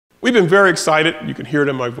We've been very excited, you can hear it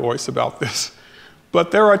in my voice, about this,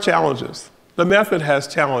 but there are challenges. The method has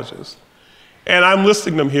challenges. And I'm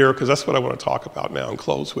listing them here because that's what I want to talk about now and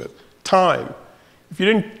close with. Time. If you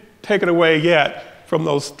didn't take it away yet from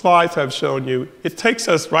those slides I've shown you, it takes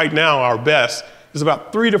us right now, our best, is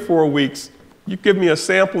about 3 to 4 weeks. You give me a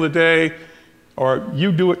sample today, or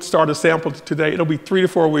you do it, start a sample today, it'll be 3 to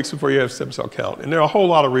 4 weeks before you have stem cell count. And there are a whole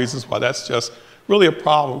lot of reasons why that's just really a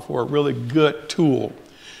problem for a really good tool.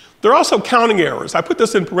 There are also counting errors. I put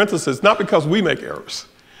this in parentheses, not because we make errors,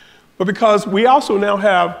 but because we also now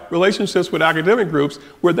have relationships with academic groups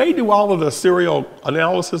where they do all of the serial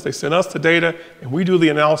analysis. They send us the data, and we do the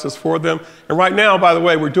analysis for them. And right now, by the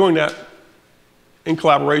way, we're doing that in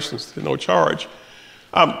collaborations to no charge.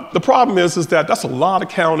 The problem is that that's a lot of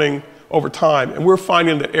counting over time, and we're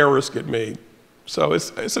finding that errors get made. So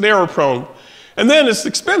it's an error prone. And then it's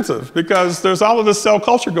expensive because there's all of this cell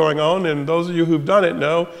culture going on, and those of you who've done it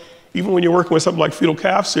know, even when you're working with something like fetal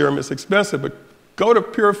calf serum, it's expensive, but go to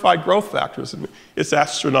purified growth factors, and it's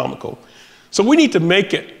astronomical. So we need to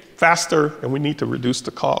make it faster, and we need to reduce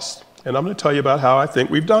the cost. And I'm going to tell you about how I think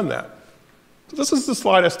we've done that. So this is the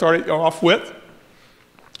slide I started off with.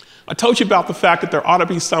 I told you about the fact that there ought to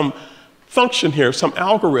be some function here, some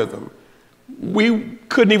algorithm. We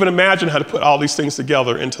couldn't even imagine how to put all these things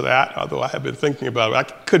together into that, although I have been thinking about it. I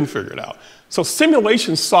couldn't figure it out. So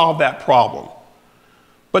simulation solved that problem.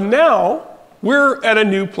 But now we're at a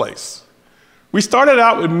new place. We started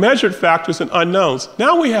out with measured factors and unknowns.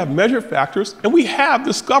 Now we have measured factors, and we have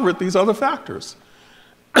discovered these other factors.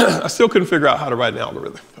 I still couldn't figure out how to write an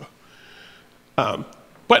algorithm.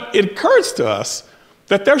 But it occurs to us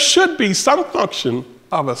that there should be some function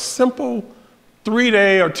of a simple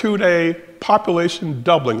 3-day or 2-day population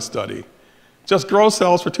doubling study. Just grow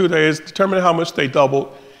cells for 2 days, determine how much they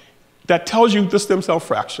doubled. That tells you the stem cell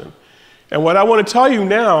fraction. And what I want to tell you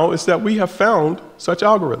now is that we have found such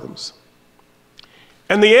algorithms.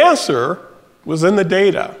 And the answer was in the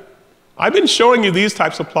data. I've been showing you these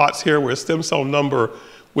types of plots here where stem cell number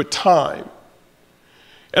with time.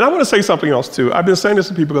 And I want to say something else too. I've been saying this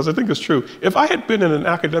to people because I think it's true. If I had been in an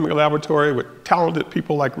academic laboratory with talented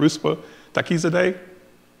people like Ruspa Takizadeh,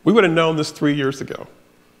 we would have known this 3 years ago,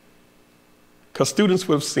 because students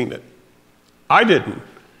would have seen it. I didn't.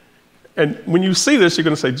 And when you see this, you're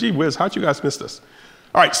going to say, gee whiz, how'd you guys miss this?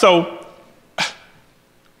 All right, so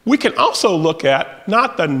we can also look at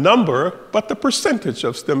not the number, but the percentage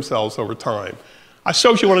of stem cells over time. I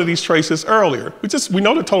showed you one of these traces earlier. We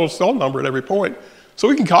know the total cell number at every point, so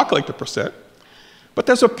we can calculate the percent. But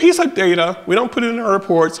there's a piece of data, we don't put it in our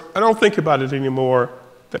reports, I don't think about it anymore,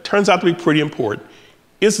 that turns out to be pretty important.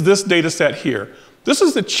 Is this data set here? This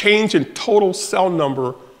is the change in total cell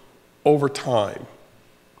number over time.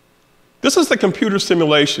 This is the computer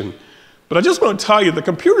simulation. But I just want to tell you, the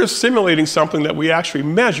computer is simulating something that we actually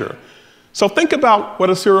measure. So think about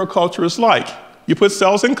what a serial culture is like. You put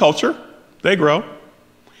cells in culture, they grow.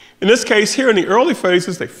 In this case here, in the early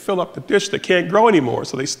phases, they fill up the dish, they can't grow anymore,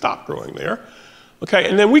 so they stop growing there. Okay,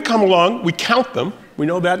 and then we come along, we count them, we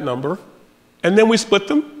know that number, and then we split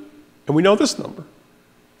them, and we know this number.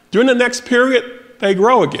 During the next period, they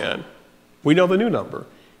grow again. We know the new number.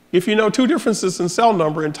 If you know two differences in cell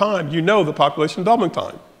number and time, you know the population doubling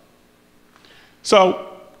time.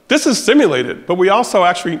 So this is simulated, but we also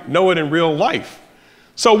actually know it in real life.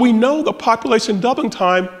 So we know the population doubling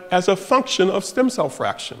time as a function of stem cell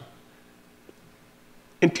fraction.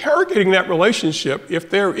 Interrogating that relationship, if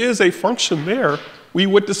there is a function there, we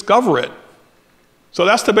would discover it. So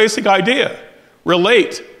that's the basic idea.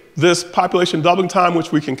 Relate this population doubling time,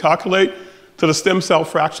 which we can calculate, to the stem cell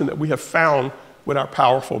fraction that we have found with our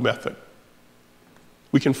powerful method.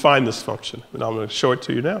 We can find this function, and I'm going to show it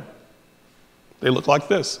to you now. They look like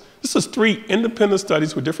this. This is 3 independent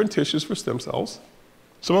studies with different tissues for stem cells.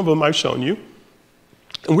 Some of them I've shown you.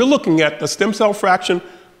 And we're looking at the stem cell fraction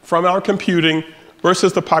from our computing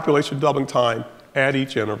versus the population doubling time at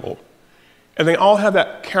each interval. And they all have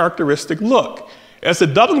that characteristic look. As the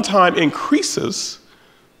doubling time increases,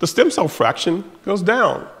 the stem cell fraction goes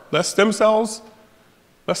down. Less stem cells,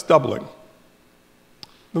 less doubling.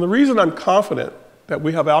 And the reason I'm confident that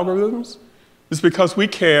we have algorithms is because we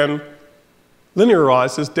can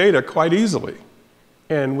linearize this data quite easily.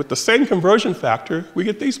 And with the same conversion factor, we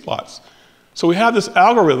get these plots. So we have this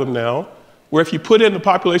algorithm now where if you put in the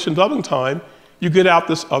population doubling time, you get out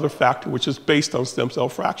this other factor, which is based on stem cell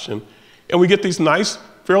fraction. And we get these nice,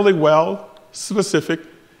 fairly well-specific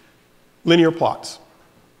linear plots.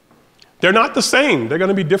 They're not the same. They're going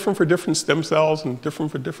to be different for different stem cells and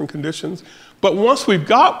different for different conditions. But once we've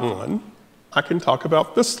got one, I can talk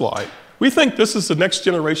about this slide. We think this is the next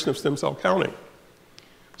generation of stem cell counting.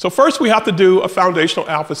 So first we have to do a foundational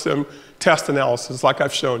AlphaStim test analysis like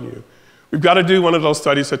I've shown you. We've got to do one of those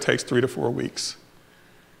studies that takes 3 to 4 weeks.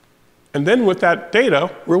 And then with that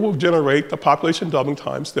data, we will generate the population doubling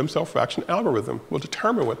time stem cell fraction algorithm. We'll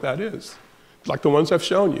determine what that is, like the ones I've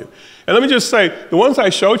shown you. And let me just say, the ones I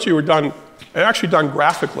showed you are actually done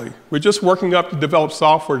graphically. We're just working up to develop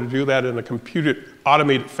software to do that in a computed,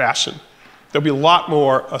 automated fashion. There'll be a lot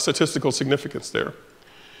more statistical significance there.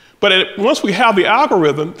 But once we have the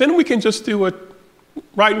algorithm, then we can just do it.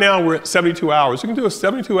 Right now, we're at 72 hours. We can do a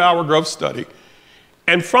 72-hour growth study.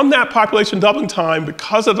 And from that population doubling time,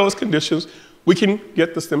 because of those conditions, we can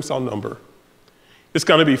get the stem cell number. It's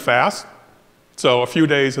going to be fast, so a few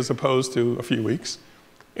days as opposed to a few weeks.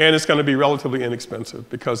 And it's going to be relatively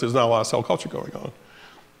inexpensive because there's not a lot of cell culture going on.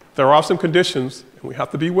 There are some conditions, and we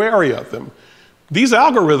have to be wary of them. These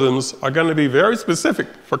algorithms are going to be very specific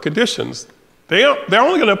for conditions. They're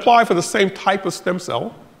only going to apply for the same type of stem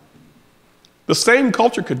cell, the same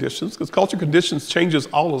culture conditions, because culture conditions changes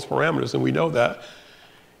all those parameters, and we know that.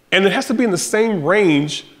 And it has to be in the same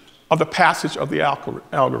range of the passage of the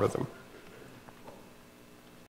algorithm.